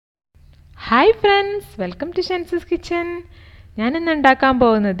Hi friends, welcome to ഷൻസസ് kitchen. ഞാനിന്ന് ഉണ്ടാക്കാൻ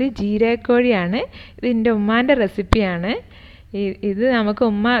പോകുന്നത് ജീരകക്കോഴിയാണ്. ഇത് എൻ്റെ ഉമ്മാൻ്റെ റെസിപ്പിയാണ്. ഇത് നമുക്ക്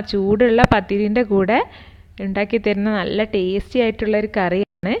ഉമ്മ ചൂടുള്ള പത്തിരിൻ്റെ കൂടെ ഉണ്ടാക്കി തരുന്ന നല്ല ടേസ്റ്റി ആയിട്ടുള്ളൊരു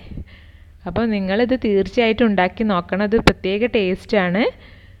കറിയാണ്. അപ്പോൾ നിങ്ങളിത് തീർച്ചയായിട്ടും ഉണ്ടാക്കി നോക്കണം. ഇത് പ്രത്യേക ടേസ്റ്റാണ്.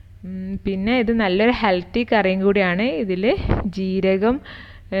 പിന്നെ ഇത് നല്ലൊരു ഹെൽത്തി കറിയും കൂടിയാണ്. ഇതിൽ ജീരകം,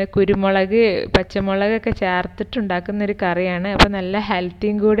 കുരുമുളക്, പച്ചമുളകൊക്കെ ചേർത്തിട്ടുണ്ടാക്കുന്നൊരു കറിയാണ്. അപ്പോൾ നല്ല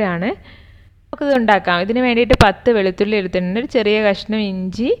ഹെൽത്തിയും കൂടിയാണ്. നമുക്കിത് ഉണ്ടാക്കാം. ഇതിന് വേണ്ടിയിട്ട് 10 വെളുത്തുള്ളി എടുത്തിട്ടുണ്ട്, ഒരു ചെറിയ കഷ്ണം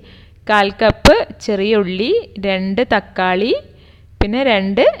ഇഞ്ചി, 1/4 കപ്പ് ചെറിയ ഉള്ളി, 2 തക്കാളി, പിന്നെ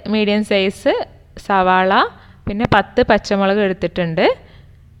 2 മീഡിയം സൈസ് സവാള, പിന്നെ 10 പച്ചമുളക് എടുത്തിട്ടുണ്ട്,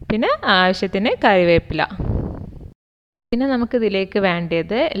 പിന്നെ ആവശ്യത്തിന് കറിവേപ്പില. പിന്നെ നമുക്കിതിലേക്ക്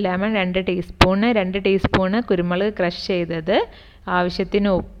വേണ്ടത് ലെമൺ 2 ടീസ്പൂണ്, 2 ടീസ്പൂണ് കുരുമുളക് ക്രഷ് ചെയ്തത്,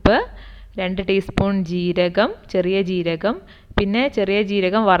 ആവശ്യത്തിന് ഉപ്പ്, 2 ടീസ്പൂൺ ജീരകം, ചെറിയ ജീരകം, പിന്നെ ചെറിയ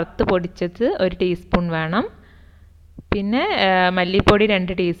ജീരകം വറുത്ത് പൊടിച്ചത് 1 ടീസ്പൂൺ വേണം, പിന്നെ മല്ലിപ്പൊടി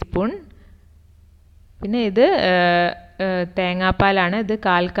 2 ടീസ്പൂൺ, പിന്നെ ഇത് തേങ്ങാപ്പാലാണ്, ഇത്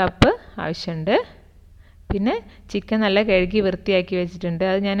 1/4 കപ്പ് ആവശ്യമുണ്ട്. പിന്നെ ചിക്കൻ നല്ല കഴുകി വൃത്തിയാക്കി വെച്ചിട്ടുണ്ട്,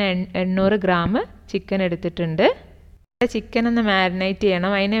 അത് ഞാൻ 800 ഗ്രാം ചിക്കൻ എടുത്തിട്ടുണ്ട്. ചിക്കൻ ഒന്ന് മാരിനേറ്റ്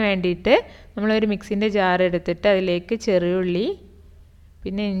ചെയ്യണം. അതിന് വേണ്ടിയിട്ട് നമ്മളൊരു മിക്സിൻ്റെ ജാർ എടുത്തിട്ട് അതിലേക്ക് ചെറിയുള്ളി,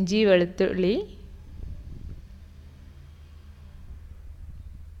 പിന്നെ ഇഞ്ചി, വെളുത്തുള്ളി,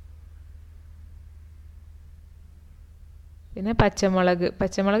 പിന്നെ പച്ചമുളക്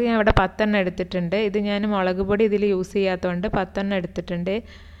ഞാൻ ഇവിടെ 10 എണ്ണം എടുത്തിട്ടുണ്ട്. ഇത് ഞാൻ മുളക് പൊടി ഇതിൽ യൂസ് ചെയ്യാത്തതുകൊണ്ട് 10 എണ്ണം എടുത്തിട്ടുണ്ട്.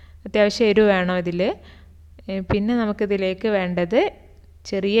 അത്യാവശ്യം എരിവ് വേണം ഇതിൽ. പിന്നെ നമുക്കിതിലേക്ക് വേണ്ടത്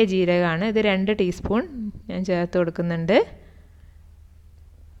ചെറിയ ജീരകമാണ്, ഇത് 2 ടീസ്പൂൺ ഞാൻ ചേർത്ത് കൊടുക്കുന്നുണ്ട്.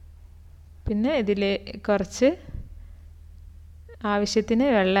 പിന്നെ ഇതിൽ കുറച്ച് ആവശ്യത്തിന്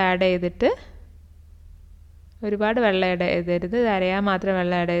വെള്ളം ആഡ് ചെയ്തിട്ട്, ഒരുപാട് വെള്ളം ആഡ് ചെയ്തരുത്, അരയാൻ മാത്രം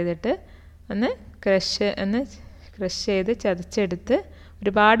വെള്ളം ആഡ് ചെയ്തിട്ട് ഒന്ന് ക്രഷ് ചെയ്ത് ചതച്ചെടുത്ത്,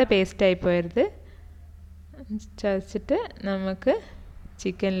 ഒരുപാട് പേസ്റ്റായി പോയരുത്, ചതച്ചിട്ട് നമുക്ക്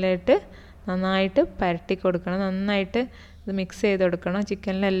ചിക്കനിലോട്ട് നന്നായിട്ട് പരട്ടി കൊടുക്കണം. നന്നായിട്ട് ഇത് മിക്സ് ചെയ്ത് കൊടുക്കണം,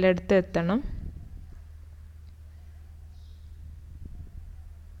 ചിക്കനിൽ എല്ലായിടത്തും എത്തണം.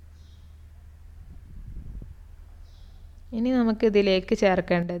 ഇനി നമുക്ക് ഇതിലേക്ക്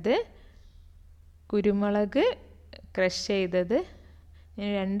ചേർക്കേണ്ടത് കുരുമുളക് ക്രഷ് ചെയ്തത്,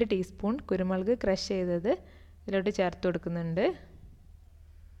 2 ടീസ്പൂൺ കുരുമുളക് ക്രഷ് ചെയ്തത് ഇതിലോട്ട് ചേർത്ത് കൊടുക്കുന്നുണ്ട്.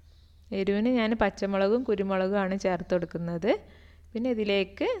 എരിവിന് ഞാൻ പച്ചമുളകും കുരുമുളകുമാണ് ചേർത്ത് കൊടുക്കുന്നത്. പിന്നെ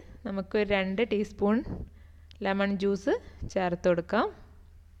ഇതിലേക്ക് നമുക്ക് 2 ടീസ്പൂൺ ലെമൺ ജ്യൂസ് ചേർത്ത് കൊടുക്കാം.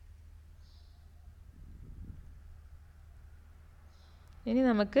 ഇനി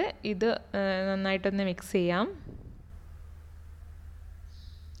നമുക്ക് ഇത് നന്നായിട്ടൊന്ന് മിക്സ് ചെയ്യാം.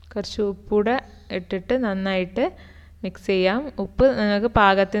 കുറച്ച് ഉപ്പൂടെ ഇട്ടിട്ട് നന്നായിട്ട് മിക്സ് ചെയ്യാം. ഉപ്പ് നിങ്ങൾക്ക്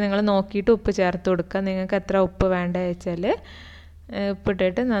പാകത്തിന് നിങ്ങൾ നോക്കിയിട്ട് ഉപ്പ് ചേർത്ത് കൊടുക്കുക. നിങ്ങൾക്ക് എത്ര ഉപ്പ് വേണ്ടത് വെച്ചാൽ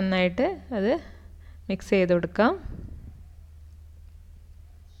ഉപ്പിട്ടിട്ട് നന്നായിട്ട് അത് മിക്സ് ചെയ്ത് കൊടുക്കാം.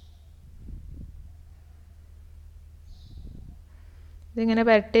 ഇതിങ്ങനെ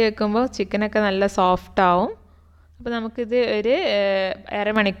പുരട്ടി വെക്കുമ്പോൾ ചിക്കനൊക്കെ നല്ല സോഫ്റ്റ് ആവും. അപ്പോൾ നമുക്കിത് ഒരു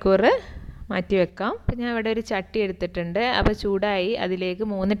അരമണിക്കൂർ മാറ്റി വെക്കാം. അപ്പോൾ ഞാൻ ഇവിടെ ഒരു ചട്ടി എടുത്തിട്ടുണ്ട്. അപ്പോൾ ചൂടായി അതിലേക്ക്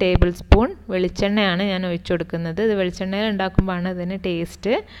 3 ടേബിൾ സ്പൂൺ വെളിച്ചെണ്ണയാണ് ഞാൻ ഒഴിച്ചു കൊടുക്കുന്നത്. ഇത് വെളിച്ചെണ്ണയിൽ ഉണ്ടാക്കുമ്പോഴാണ് ഇതിന്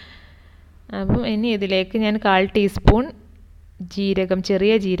ടേസ്റ്റ്. അപ്പം ഇനി ഇതിലേക്ക് ഞാൻ 1/4 ടീസ്പൂൺ ജീരകം,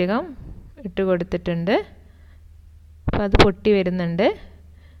 ചെറിയ ജീരകം ഇട്ട് കൊടുത്തിട്ടുണ്ട്. അപ്പോൾ അത് പൊട്ടി വരുന്നുണ്ട്.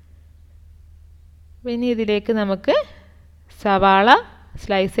 ഇനി ഇതിലേക്ക് നമുക്ക് സവാള,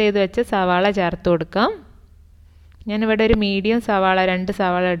 സ്ലൈസ് ചെയ്ത് വെച്ച സവാള ചേർത്ത് കൊടുക്കാം. ഞാനിവിടെ ഒരു മീഡിയം സവാള, 2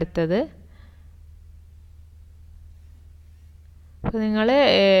 സവാള എടുത്തത്. അപ്പോൾ നിങ്ങൾ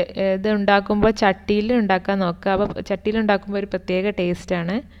ഇത് ഉണ്ടാക്കുമ്പോൾ ചട്ടിയിൽ ഉണ്ടാക്കാൻ നോക്കുക. അപ്പോൾ ചട്ടിയിൽ ഉണ്ടാക്കുമ്പോൾ ഒരു പ്രത്യേക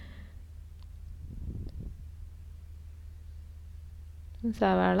ടേസ്റ്റാണ്.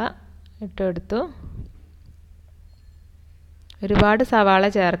 സവാള ഇട്ട് കൊടുത്തു. ഒരുപാട് സവാള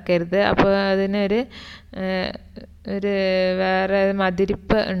ചേർക്കരുത്, അപ്പോൾ അതിനൊരു വേറെ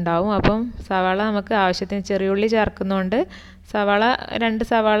മധുരിപ്പ് ഉണ്ടാവും. അപ്പം സവാള നമുക്ക് ആവശ്യത്തിന്, ചെറിയുള്ളി ചേർക്കുന്നതുകൊണ്ട് സവാള 2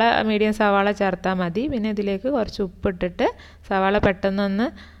 സവാള, മീഡിയം സവാള ചേർത്താൽ മതി. പിന്നെ ഇതിലേക്ക് കുറച്ച് ഉപ്പിട്ടിട്ട് സവാള പെട്ടെന്നൊന്ന്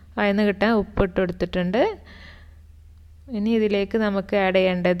വഴന്ന് കിട്ടാൻ ഉപ്പിട്ട് കൊടുത്തിട്ടുണ്ട്. ഇനി ഇതിലേക്ക് നമുക്ക് ആഡ്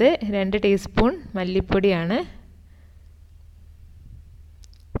ചെയ്യേണ്ടത് 2 ടീസ്പൂൺ മല്ലിപ്പൊടിയാണ്.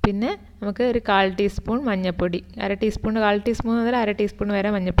 പിന്നെ നമുക്ക് ഒരു 1/4 ടീസ്പൂൺ മഞ്ഞൾപ്പൊടി, 1/2 ടീസ്പൂൺ, 1/4 ടീസ്പൂൺ മുതൽ 1/2 ടീസ്പൂൺ വരെ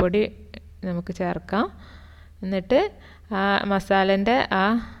മഞ്ഞൾപ്പൊടി നമുക്ക് ചേർക്കാം. എന്നിട്ട് ആ മസാലേൻ്റെ ആ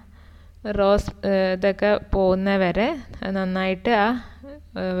റോസ് ഇതൊക്കെ പോകുന്ന വരെ നന്നായിട്ട് ആ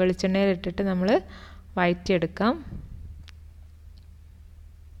വെളിച്ചെണ്ണയിലിട്ടിട്ട് നമ്മൾ വഴറ്റിയെടുക്കാം.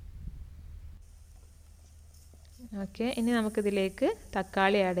 ഓക്കെ, ഇനി നമുക്കിതിലേക്ക്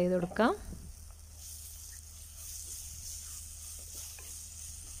തക്കാളി ആഡ് ചെയ്ത് കൊടുക്കാം.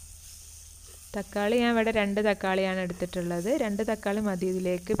 തക്കാളി ഞാൻ ഇവിടെ 2 തക്കാളിയാണ് എടുത്തിട്ടുള്ളത്. 2 തക്കാളി മതി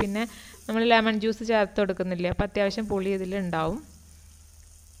ഇതിലേക്ക്. പിന്നെ നമ്മൾ ലെമൺ ജ്യൂസ് ചേർത്ത് കൊടുക്കുന്നില്ലേ, അപ്പോൾ അത്യാവശ്യം പുളി ഇതിലുണ്ടാവും.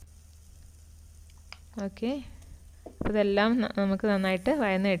 ഓക്കെ, അപ്പോൾ ഇതെല്ലാം നമുക്ക് നന്നായിട്ട്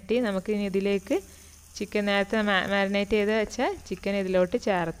വഴന്ന് കിട്ടി. നമുക്ക് ഇനി ഇതിലേക്ക് ചിക്കൻ നേരത്തെ മാരിനേറ്റ് ചെയ്ത് വെച്ച ചിക്കൻ ഇതിലോട്ട്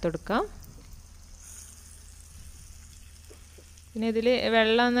ചേർത്ത് കൊടുക്കാം. പിന്നെ ഇതിൽ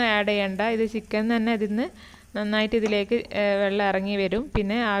വെള്ളമൊന്നും ആഡ് ചെയ്യണ്ട. ഇത് ചിക്കൻ തന്നെ ഇതിന്ന് നന്നായിട്ട് ഇതിലേക്ക് വെള്ളം ഇറങ്ങി വരും.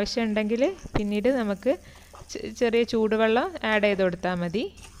 പിന്നെ ആവശ്യമുണ്ടെങ്കിൽ പിന്നീട് നമുക്ക് ചെറിയ ചൂടുവെള്ളം ആഡ് ചെയ്ത് കൊടുത്താൽ മതി.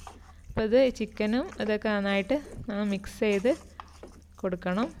 അപ്പോൾ ഇത് ചിക്കനും ഇതൊക്കെ നന്നായിട്ട് മിക്സ് ചെയ്ത്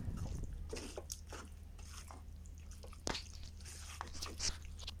കൊടുക്കണം.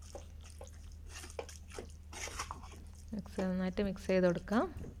 നന്നായിട്ട് മിക്സ് ചെയ്ത് കൊടുക്കാം.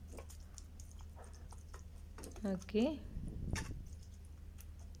 ഓക്കെ,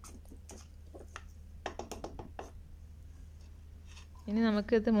 ഇനി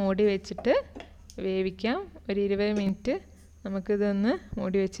നമുക്കിത് മൂടി വെച്ചിട്ട് വേവിക്കാം. ഒരു 20 മിനിറ്റ് നമുക്കിതൊന്ന്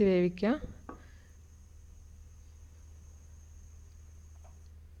മൂടി വെച്ച് വേവിക്കാം.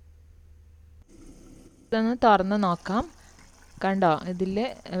 ഇതൊന്ന് തുറന്ന് നോക്കാം. കണ്ടോ, ഇതിൽ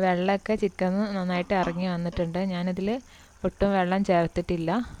വെള്ളമൊക്കെ ചിക്കൻ നന്നായിട്ട് ഇറങ്ങി വന്നിട്ടുണ്ട്. ഞാനിതിൽ ഒട്ടും വെള്ളം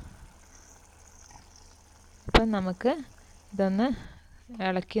ചേർത്തിട്ടില്ല. അപ്പം നമുക്ക് ഇതൊന്ന്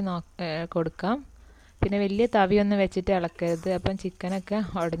ഇളക്കി കൊടുക്കാം. പിന്നെ വലിയ തവിയൊന്നും വെച്ചിട്ട് ഇളക്കരുത്, അപ്പം ചിക്കനൊക്കെ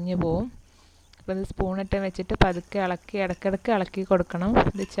ഉടഞ്ഞു പോവും. അപ്പോൾ ഇത് സ്പൂണിട്ട് വെച്ചിട്ട് പതുക്കെ ഇളക്കി ഇടയ്ക്കിടയ്ക്ക് ഇളക്കി കൊടുക്കണം.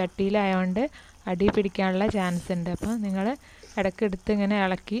 ഇത് ചട്ടിയിലായതുകൊണ്ട് അടി പിടിക്കാനുള്ള ചാൻസ് ഉണ്ട്. അപ്പോൾ നിങ്ങൾ ഇടയ്ക്കെടുത്ത് ഇങ്ങനെ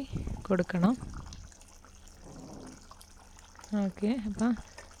ഇളക്കി കൊടുക്കണം. ഓക്കെ, അപ്പം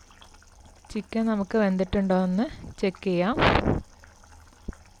ചിക്കൻ നമുക്ക് വെന്തിട്ടുണ്ടോ എന്ന് ചെക്ക് ചെയ്യാം.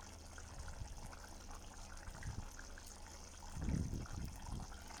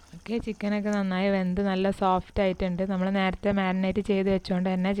 ഓക്കെ, ചിക്കനൊക്കെ നന്നായി വെന്ത് നല്ല സോഫ്റ്റ് ആയിട്ടുണ്ട്. നമ്മൾ നേരത്തെ മാരിനേറ്റ് ചെയ്ത് വെച്ചുകൊണ്ട്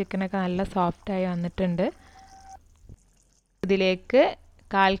തന്നെ ചിക്കനൊക്കെ നല്ല സോഫ്റ്റായി വന്നിട്ടുണ്ട്. ഇതിലേക്ക്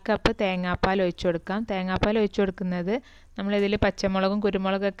 1/4 കപ്പ് തേങ്ങാപ്പാൽ ഒഴിച്ചു കൊടുക്കാം. തേങ്ങാപ്പാൽ ഒഴിച്ചു കൊടുക്കുന്നത് നമ്മളിതിൽ പച്ചമുളകും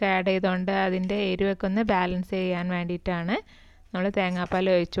കുരുമുളകൊക്കെ ആഡ് ചെയ്തുകൊണ്ട് അതിൻ്റെ എരിവൊക്കെ ഒന്ന് ബാലൻസ് ചെയ്യാൻ വേണ്ടിയിട്ടാണ് നമ്മൾ തേങ്ങാപ്പാൽ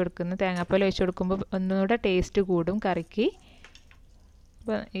ഒഴിച്ചു കൊടുക്കുന്നത്. തേങ്ങാപ്പാൽ ഒഴിച്ചു കൊടുക്കുമ്പോൾ ഒന്നുകൂടെ ടേസ്റ്റ് കൂടും കറിക്ക്.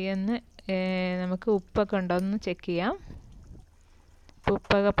 അപ്പോൾ ഒന്ന് നമുക്ക് ഉപ്പൊക്കെ ഉണ്ടോ എന്ന് ചെക്ക് ചെയ്യാം.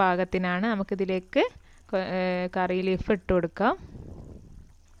 ഉപ്പൊക്കെ പാകത്തിനാണ്. നമുക്കിതിലേക്ക് കറി ലീഫ് ഇട്ട് കൊടുക്കാം.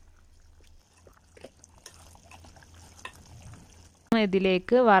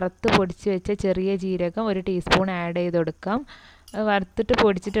 ഇതിലേക്ക് വറുത്ത് പൊടിച്ച് വെച്ച ചെറിയ ജീരകം 1 ടീസ്പൂൺ ആഡ് ചെയ്ത് കൊടുക്കാം. വറുത്തിട്ട്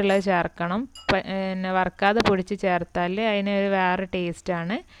പൊടിച്ചിട്ടുള്ളത് ചേർക്കണം. പിന്നെ വറുക്കാതെ പൊടിച്ച് ചേർത്താൽ അതിന് വേറെ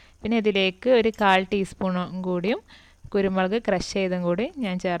ടേസ്റ്റാണ്. പിന്നെ ഇതിലേക്ക് ഒരു 1/4 ടീസ്പൂണും കൂടിയും കുരുമുളക് ക്രഷ് ചെയ്തും കൂടി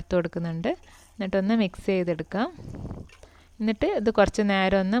ഞാൻ ചേർത്ത് കൊടുക്കുന്നുണ്ട്. എന്നിട്ടൊന്ന് മിക്സ് ചെയ്തെടുക്കാം. എന്നിട്ട് ഇത് കുറച്ച്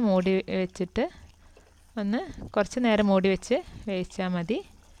നേരം ഒന്ന് മൂടി വെച്ചിട്ട് കുറച്ച് നേരം മൂടി വെച്ച് വേവിച്ചാൽ മതി.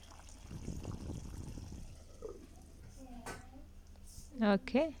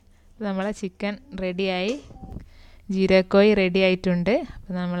 ഓക്കെ, നമ്മളെ ചിക്കൻ റെഡിയായി. ജീരകക്കോഴി റെഡി ആയിട്ടുണ്ട്.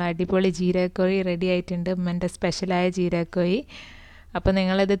 അപ്പോൾ നമ്മൾ അടിപൊളി ജീരകക്കോഴി റെഡി ആയിട്ടുണ്ട്. ഉമ്മൻ്റെ സ്പെഷ്യലായ ജീരകക്കോഴി. അപ്പോൾ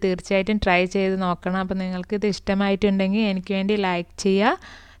നിങ്ങളിത് തീർച്ചയായിട്ടും ട്രൈ ചെയ്ത് നോക്കണം. അപ്പോൾ നിങ്ങൾക്കിത് ഇഷ്ടമായിട്ടുണ്ടെങ്കിൽ എനിക്ക് വേണ്ടി ലൈക്ക് ചെയ്യുക,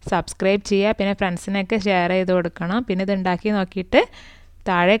 സബ്സ്ക്രൈബ് ചെയ്യുക, പിന്നെ ഫ്രണ്ട്സിനൊക്കെ ഷെയർ ചെയ്ത് കൊടുക്കണം. പിന്നെ ഇത് ഉണ്ടാക്കി നോക്കിയിട്ട്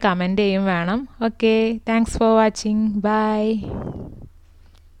താഴെ കമൻറ്റ് ചെയ്യും വേണം. Okay, thanks for watching. By.